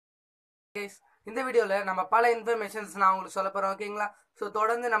guys, இந்த வீடியோல நம்ம பல இன்ஃபர்மேஷன்ஸ் நான் உங்களுக்கு சொல்ல போறேன் ஓகேங்களா. ஸோ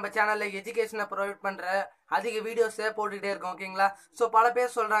தொடர்ந்து நம்ம சேனல்ல எஜுகேஷனை ப்ரொவைட் பண்ற அதிக வீடியோஸை போட்டுக்கிட்டே இருக்கோம் ஓகேங்களா. ஸோ பல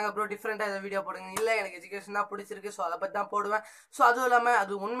பேர் சொல்றாங்க ப்ரோ டிஃப்ரெண்டா இந்த வீடியோ போடுங்க. இல்லை எனக்கு எஜுகேஷன் தான் பிடிச்சிருக்கு, ஸோ அதை பற்றி தான் போடுவேன். ஸோ அதுவும் இல்லாமல்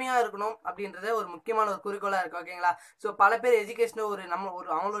அது உண்மையா இருக்கணும் அப்படின்றத ஒரு முக்கியமான ஒரு குறிக்கோளா இருக்கு ஓகேங்களா. ஸோ பல பேர் எஜுகேஷனை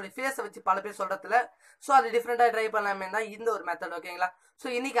அவங்களுடைய ஃபேஸை வச்சு பல பேர் சொல்றதுல ஸோ அது டிஃப்ரெண்டா ட்ரை பண்ணலாமே தான் இந்த ஒரு மெத்தட் ஓகேங்களா. ஸோ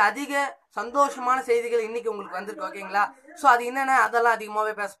இன்னைக்கு அதிக சந்தோஷமான செய்திகள் இன்னைக்கு உங்களுக்கு வந்திருக்கு ஓகேங்களா. ஸோ அது என்னென்ன அதெல்லாம்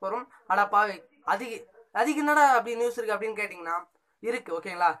அதிகமாகவே பேச போறோம். அடப்பாவே அதிக என்னடா அப்படி நியூஸ் இருக்கு அப்படின்னு கேட்டீங்கன்னா இருக்கு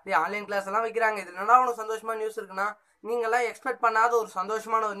ஓகேங்களா. ஆன்லைன் கிளாஸ் எல்லாம் வைக்கிறாங்க, இது என்னடா உனக்கு சந்தோஷமான நியூஸ் இருக்குன்னா நீங்கெல்லாம் எக்ஸ்பெக்ட் பண்ணாத ஒரு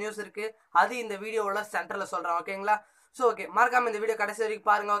சந்தோஷமான ஒரு நியூஸ் இருக்கு. அது இந்த வீடியோவில் சென்டர்ல சொல்றேன் ஓகேங்களா. ஸோ ஓகே, மறக்காம இந்த வீடியோ கடைசி வரைக்கும்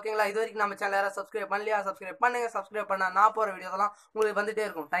பாருங்க ஓகேங்களா. இது வரைக்கும் நம்ம சேனல் யாராவது சப்ஸ்கிரைப் பண்ணலையா சப்ஸ்கிரைப் பண்ணுங்க. சப்ஸ்கிரைப் பண்ணா நான் போற வீடியோலாம் உங்களுக்கு வந்துட்டே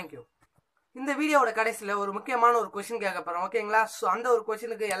இருக்கும். தேங்க்யூ. இந்த வீடியோவோட கடைசியில் ஒரு முக்கியமான ஒரு கொஸ்டின் கேட்க போறோம் ஓகேங்களா. ஸோ அந்த ஒரு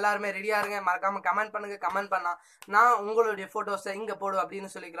கொஸ்டினுக்கு எல்லாருமே ரெடியா இருங்க. மறக்காம கமெண்ட் பண்ணுங்க. கமெண்ட் பண்ணா நான் உங்களுடைய போட்டோஸை இங்க போடுவேன்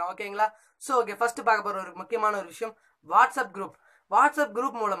அப்படின்னு சொல்லிக்கிறேன் ஓகேங்களா. ஸோ ஓகே, ஃபர்ஸ்ட் பார்க்க போற ஒரு முக்கியமான ஒரு விஷயம் வாட்ஸ்அப்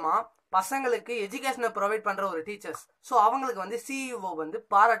குரூப் மூலமா பசங்களுக்கு எஜுகேஷனை ப்ரொவைட் பண்ற ஒரு டீச்சர்ஸ். ஸோ அவங்களுக்கு வந்து சிஇஓ வந்து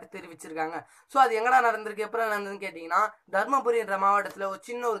பாராட்டு தெரிவிச்சிருக்காங்க. ஸோ அது எங்கடா நடந்திருக்கு, எப்போ நடந்ததுன்னு கேட்டீங்கன்னா தர்மபுரின்ற மாவட்டத்தில் ஒரு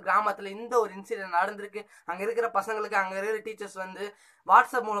சின்ன ஒரு கிராமத்தில் இந்த ஒரு இன்சிடென்ட் நடந்திருக்கு. அங்கே இருக்கிற பசங்களுக்கு அங்கே இருக்கிற டீச்சர்ஸ் வந்து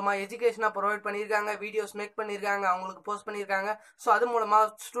வாட்ஸ்அப் மூலமா எஜுகேஷனா ப்ரொவைட் பண்ணியிருக்காங்க, வீடியோஸ் மேக் பண்ணியிருக்காங்க, அவங்களுக்கு போஸ்ட் பண்ணியிருக்காங்க. ஸோ அது மூலமா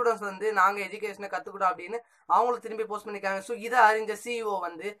ஸ்டூடெண்ட்ஸ் வந்து நாங்கள் எஜுகேஷனை கற்றுக்கிட்டோம் அப்படின்னு அவங்களுக்கு திரும்பி போஸ்ட் பண்ணியிருக்காங்க. ஸோ இதை அறிஞ்ச சிஇஓ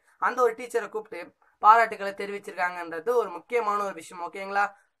வந்து அந்த ஒரு டீச்சரை கூப்பிட்டு பாராட்டுகளை தெரிவிச்சிருக்காங்கன்றது ஒரு முக்கியமான ஒரு விஷயம் ஓகேங்களா.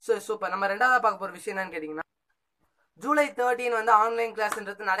 So super. நம்ம ரெண்டாவது பார்க்க போகிற விஷயம் என்னன்னு கேட்டிங்கன்னா ஜூலை 13 வந்து ஆன்லைன்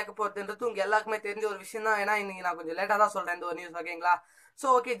கிளாஸ்ன்றது நடக்க போகிறதுன்றது உங்களுக்கு எல்லாருக்குமே தெரிஞ்ச ஒரு விஷயம் தான். ஏன்னா இன்னைக்கு நான் கொஞ்சம் லேட்டாக தான் சொல்கிறேன் இந்த ஒரு நியூஸ் ஓகேங்களா. ஸோ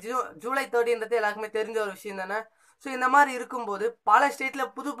ஓகே, ஜூலை 13 எல்லாருக்குமே தெரிஞ்ச ஒரு விஷயம் தானே. ஸோ இந்த மாதிரி இருக்கும்போது பல ஸ்டேட்ல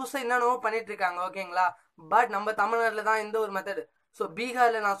புதுசாக என்னென்னவோ பண்ணிட்டு இருக்காங்க ஓகேங்களா. பட் நம்ம தமிழ்நாட்டில் தான் இந்த ஒரு மெத்தடு. ஸோ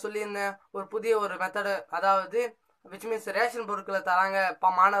பீகாரில் நான் சொல்லியிருந்தேன் ஒரு புதிய ஒரு மெத்தடு, அதாவது விச் மீன்ஸ் ரேஷன் பொருட்களை தராங்க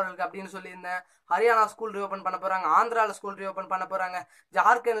மாணவர்களுக்கு அப்படின்னு சொல்லியிருந்தேன். ஹரியானா ஸ்கூல் ரீஓப்பன் பண்ண போறாங்க, ஆந்திராவில் ஸ்கூல் ரீஓப்பன் பண்ண போறாங்க,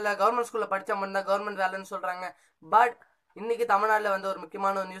 ஜார்க்கண்ட்ல கவர்மெண்ட் ஸ்கூல்ல படிச்சா மட்டும் கவர்மெண்ட் வேலைன்னு சொல்றாங்க. பட் இன்னைக்கு தமிழ்நாட்டில் வந்து ஒரு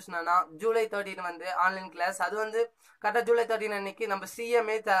முக்கியமான ஒரு நியூஸ் என்னன்னா ஜூலை 13 வந்து ஆன்லைன் கிளாஸ். அது வந்து கரெக்டாக ஜூலை 13 அன்னைக்கு நம்ம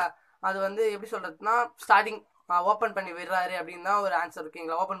சிஎம்ஏ அது வந்து எப்படி சொல்றதுன்னா ஸ்டார்டிங் ஓப்பன் பண்ணி விடுறாரு அப்படின்னு தான் ஒரு ஆன்சர்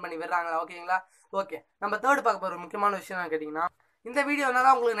ஓகேங்களா. ஓப்பன் பண்ணி விடுறாங்களா ஓகேங்களா. ஓகே, நம்ம தேர்ட் பார்க்க போகிற ஒரு முக்கியமான விஷயம் கேட்டிங்கன்னா இந்த வீடியோ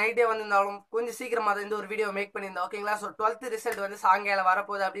என்னதான் உங்களுக்கு நைட்டே வந்திருந்தாலும் கொஞ்சம் சீக்கிரமாக தான் இந்த ஒரு வீடியோ மேக் பண்ணியிருந்தோம் ஓகேங்களா. ஸோ 12th ரிசல்ட் வந்து சாயங்காலம்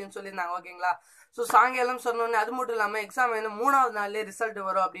வரப்போகுது அப்படின்னு சொல்லியிருந்தாங்க ஓகேங்களா. ஸோ சாயங்காலம் சொன்னோன்னே அது மட்டும் இல்லாமல் எக்ஸாம் வந்து 3வது நாள்லேயே ரிசல்ட்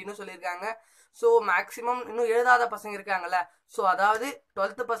வரும் அப்படின்னு சொல்லியிருக்காங்க. ஸோ மேக்ஸிமம் இன்னும் எழுதாத பசங்க இருக்காங்கல்ல, ஸோ அதாவது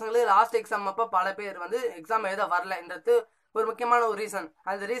 12th பசங்களுக்கு லாஸ்ட் எக்ஸாம் அப்போ பல பேர் வந்து எக்ஸாம் எழுத வரலன்றது ஒரு முக்கியமான ஒரு ரீசன்.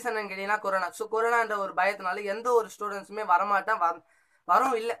 அந்த ரீசன் கேட்டீங்கன்னா கொரோனா. ஸோ கொரோனான்ற ஒரு பயத்தினால எந்த ஒரு ஸ்டூடெண்ட்ஸுமே வரமாட்டேன்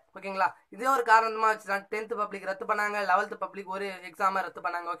வரும் இல்லை ஓகேங்களா. இதே ஒரு காரணமா வச்சு தான் 10th பப்ளிக் ரத்து பண்ணாங்க, 11th பப்ளிக் ஒரு எக்ஸாமை ரத்து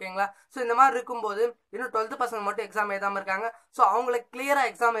பண்ணாங்க ஓகேங்களா. ஸோ இந்த மாதிரி இருக்கும்போது இன்னும் 12th பசங்க மட்டும் எக்ஸாம் எழுதாம இருக்காங்க. ஸோ அவங்களை கிளியரா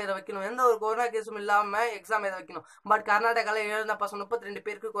எக்ஸாம் எழுத வைக்கணும், எந்த ஒரு கொரோனா கேஸும் இல்லாம எக்ஸாம் எழுத வைக்கணும். பட் கர்நாடகாவில் எழுந்த பசங்க 32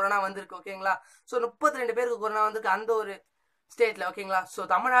 பேருக்கு கொரோனா வந்திருக்கு ஓகேங்களா. ஸோ 32 பேருக்கு கொரோனா வந்திருக்கு அந்த ஒரு ஸ்டேட்ல ஓகேங்களா. ஸோ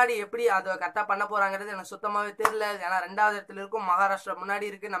தமிழ்நாடு எப்படி அதை கரெக்டாக பண்ண போறாங்கிறது எனக்கு சுத்தமாகவே தெரியல. ஏன்னா 2வது இடத்துல இருக்கும், மகாராஷ்டிரா முன்னாடி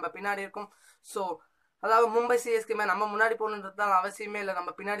இருக்கு, நம்ம பின்னாடி இருக்கும். ஸோ அதாவது மும்பை சிஎஸ்கே நம்ம முன்னாடி போகணுன்றது தான் அவசியமே இல்லை,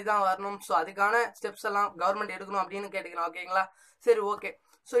 நம்ம பின்னாடி தான் வரணும். ஸோ அதுக்கான ஸ்டெப்ஸ் எல்லாம் கவர்மெண்ட் எடுக்கணும் அப்படின்னு கேட்டுக்கலாம் ஓகேங்களா. சரி ஓகே.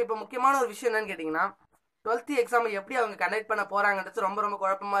 ஸோ இப்போ முக்கியமான ஒரு விஷயம் என்னன்னு கேட்டிங்கன்னா 12th எக்ஸாம் எப்படி அவங்க கண்டக்ட் பண்ண போறாங்கன்றது ரொம்ப ரொம்ப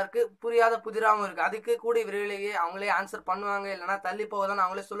குழப்பமா இருக்கு, புரியாத புதிராகவும் இருக்கு. அதுக்கு கூடிய விரைவிலேயே அவங்களே ஆன்சர் பண்ணுவாங்க, இல்லைன்னா தள்ளி போவதான்னு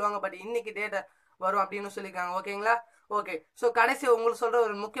அவங்களே சொல்லுவாங்க. பட் இன்னைக்கு டேட் வரும் அப்படின்னு சொல்லியிருக்காங்க ஓகேங்களா. ஓகே, ஸோ கடைசி உங்களுக்கு சொல்ற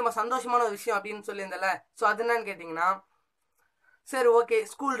ஒரு முக்கியமாக சந்தோஷமான ஒரு விஷயம் அப்படின்னு சொல்லியிருந்தல. ஸோ அது என்னன்னு கேட்டிங்கன்னா சரி ஓகே,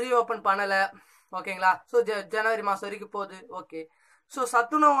 ஸ்கூல் ரீஓப்பன் பண்ணலை ஓகேங்களா. ஸோ ஜனவரி மாதம் வரைக்கும் போகுது ஓகே. ஸோ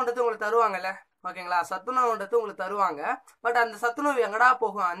சத்துணவுன்றது உங்களுக்கு தருவாங்கல்ல ஓகேங்களா. சத்துணவுன்றது உங்களுக்கு தருவாங்க. பட் அந்த சத்துணவு எங்கடா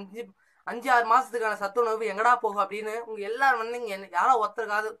போகும், 5-6 மாதத்துக்கான சத்துணவு எங்கடா போகும் அப்படின்னு உங்கள் எல்லாரும் வந்து யாரோ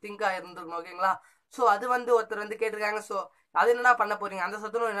ஒருத்தருக்காவது திங்காக இருந்துருக்கணும் ஓகேங்களா. ஸோ அது வந்து ஒருத்தர் வந்து கேட்டிருக்காங்க. ஸோ அது என்னடா பண்ண போறீங்க, அந்த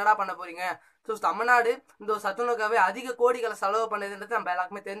சத்துணவு என்னடா பண்ண போறீங்க. ஸோ தமிழ்நாடு இந்த ஒரு சத்துணவுக்காகவே அதிக கோடிகளை செலவு பண்ணதுன்றது நம்ம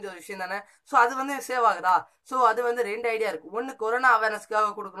எல்லாருக்குமே தெரிஞ்ச ஒரு விஷயம் தானே. ஸோ அது வந்து சேவ் ஆகுதா. ஸோ அது வந்து 2 ஐடியா இருக்கு. ஒன்று கொரோனா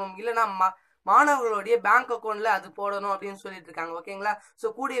அவேர்னஸ்க்காக கொடுக்கணும், இல்லைன்னா மாணவர்களுடைய பேங்க் அக்கௌண்ட்ல அது போடணும் அப்படின்னு சொல்லிட்டு இருக்காங்க ஓகேங்களா. ஸோ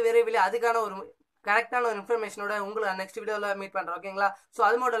கூடிய விரைவில் அதுக்கான ஒரு கரெக்டான ஒரு இன்ஃபர்மேஷனோட உங்களை நெக்ஸ்ட் வீடியோவில் மீட் பண்ணுறேன் ஓகேங்களா. ஸோ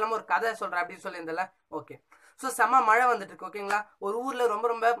அது மட்டும் இல்லாமல் ஒரு கதை சொல்கிறேன் அப்படின்னு சொல்லியிருந்தல ஓகே. ஸோ செம்ம மழை வந்துட்டு இருக்கு ஓகேங்களா. ஒரு ஊரில் ரொம்ப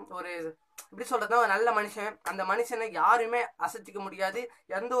ரொம்ப ஒரு எப்படி சொல்றதுன்னா ஒரு நல்ல மனுஷன், அந்த மனுஷனை யாருமே அசைச்சிக்க முடியாது,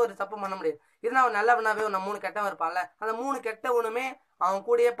 எந்த ஒரு தப்பும் பண்ண முடியாது. இருந்தால் அவன் நல்லவனாவே ஒரு 3 கெட்டவன் இருப்பான்ல, அந்த 3 கெட்டவனுமே அவன்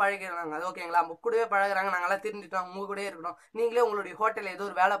கூடயே பழகிறாங்க. அது ஓகேங்களா, கூடவே பழகிறாங்க, நாங்களாம் தெரிஞ்சுட்டோம், உங்க கூடயே இருக்கணும், நீங்களே உங்களுடைய ஹோட்டலில் ஏதோ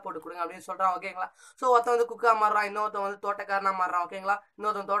ஒரு வேலை போட்டு கொடுங்க அப்படின்னு சொல்கிறான் ஓகேங்களா. ஸோ ஒருத்தன் வந்து குக்கா மாறுறான், இன்னொருத்தன் வந்து தோட்டக்காரனா மாறுறான் ஓகேங்களா,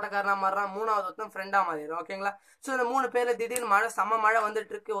 இன்னொருத்தன் தோட்டக்காரனா மாறுறான், 3வது ஒருத்தன் ஃப்ரெண்டாக மாறிடும் ஓகேங்களா. ஸோ இந்த 3 பேர்ல திடீர்னு மழை செம்ம மழை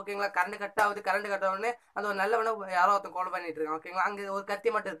வந்துட்டு இருக்கு ஓகேங்களா. கரண்ட் கட் ஆகுது, கரண்ட் கட் ஆகுதுன்னு அந்த ஒரு நல்லவனை யாரோ ஒருத்தன் கொலை பண்ணிட்டு இருக்கான் ஓகேங்களா. அங்கே ஒரு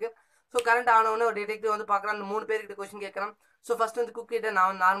கத்தி மட்டும் இருக்கு. ஸோ கரண்ட் ஆனவொன்னே ஒரு டிடெக்டிவ் வந்து பார்க்குறான். அந்த 3 பேர்கிட்ட கொஸ்டின் கேட்குறான். ஸோ ஃபர்ஸ்ட் வந்து குக் கிட்ட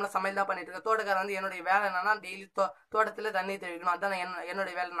நான் நார்மலாக சமையல் தான் பண்ணிட்டு இருக்கேன். தோட்டக்காரன் வந்து என்னுடைய வேலை என்னன்னா டெய்லி தோட்டத்தில் தண்ணி தெளிக்கணும், அதான்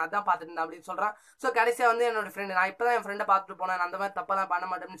என்னுடைய வேலை, நான் அதான் பார்த்துட்டு இருந்தேன் அப்படின்னு சொல்கிறான். ஸோ கடைசியாக வந்து என்னோட ஃப்ரெண்டு, நான் இப்போ தான் என் ஃப்ரெண்டை பார்த்துட்டு போனேன், அந்த மாதிரி தப்பெல்லாம் பண்ண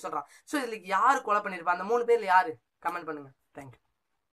மாட்டேன்னு சொல்கிறான். ஸோ இதுக்கு யார் கொலை பண்ணியிருப்பா? அந்த 3 பேரில் யார்? கமெண்ட் பண்ணுங்கள். தேங்க்யூ.